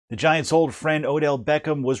The Giants' old friend Odell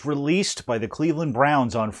Beckham was released by the Cleveland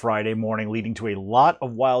Browns on Friday morning, leading to a lot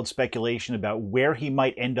of wild speculation about where he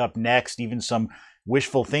might end up next, even some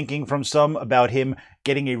wishful thinking from some about him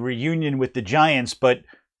getting a reunion with the Giants. But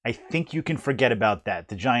I think you can forget about that.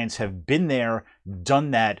 The Giants have been there,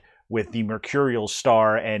 done that with the Mercurial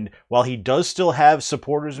star, and while he does still have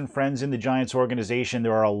supporters and friends in the Giants organization,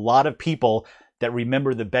 there are a lot of people that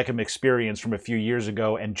remember the Beckham experience from a few years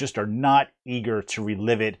ago and just are not eager to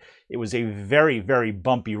relive it. It was a very, very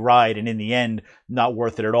bumpy ride, and in the end, not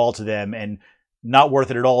worth it at all to them, and not worth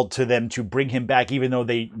it at all to them to bring him back, even though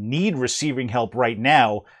they need receiving help right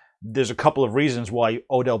now. There's a couple of reasons why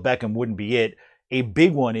Odell Beckham wouldn't be it. A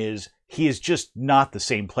big one is he is just not the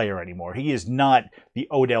same player anymore. He is not the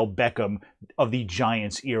Odell Beckham of the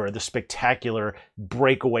Giants era, the spectacular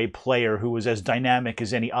breakaway player who was as dynamic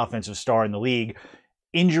as any offensive star in the league.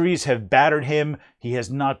 Injuries have battered him. He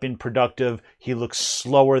has not been productive. He looks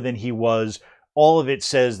slower than he was. All of it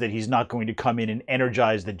says that he's not going to come in and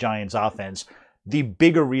energize the Giants offense. The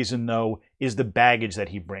bigger reason, though, is the baggage that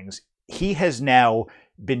he brings. He has now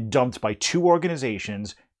been dumped by two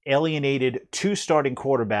organizations, alienated two starting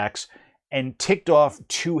quarterbacks, and ticked off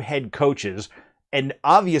two head coaches. And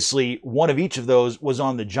obviously, one of each of those was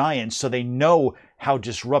on the Giants, so they know how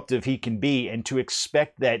disruptive he can be. And to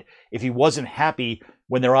expect that if he wasn't happy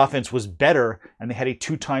when their offense was better and they had a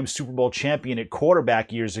two-time Super Bowl champion at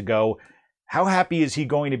quarterback years ago, how happy is he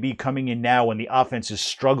going to be coming in now when the offense is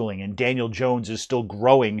struggling and Daniel Jones is still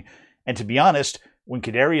growing? And to be honest, when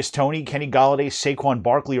Kadarius Toney, Kenny Golladay, Saquon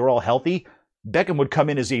Barkley are all healthy, Beckham would come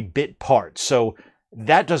in as a bit part. So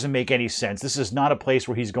that doesn't make any sense. This is not a place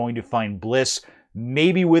where he's going to find bliss.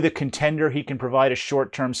 Maybe with a contender, he can provide a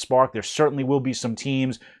short-term spark. There certainly will be some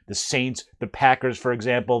teams, the Saints, the Packers, for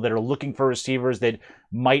example, that are looking for receivers that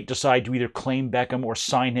might decide to either claim Beckham or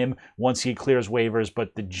sign him once he clears waivers.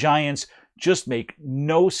 But the Giants just make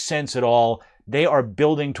no sense at all. They are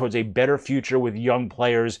building towards a better future with young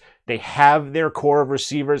players. They have their core of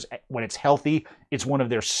receivers. When it's healthy, it's one of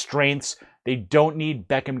their strengths. They don't need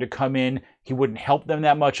Beckham to come in. He wouldn't help them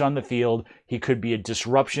that much on the field. He could be a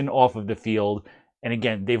disruption off of the field. And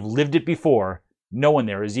again, they've lived it before. No one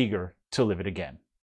there is eager to live it again.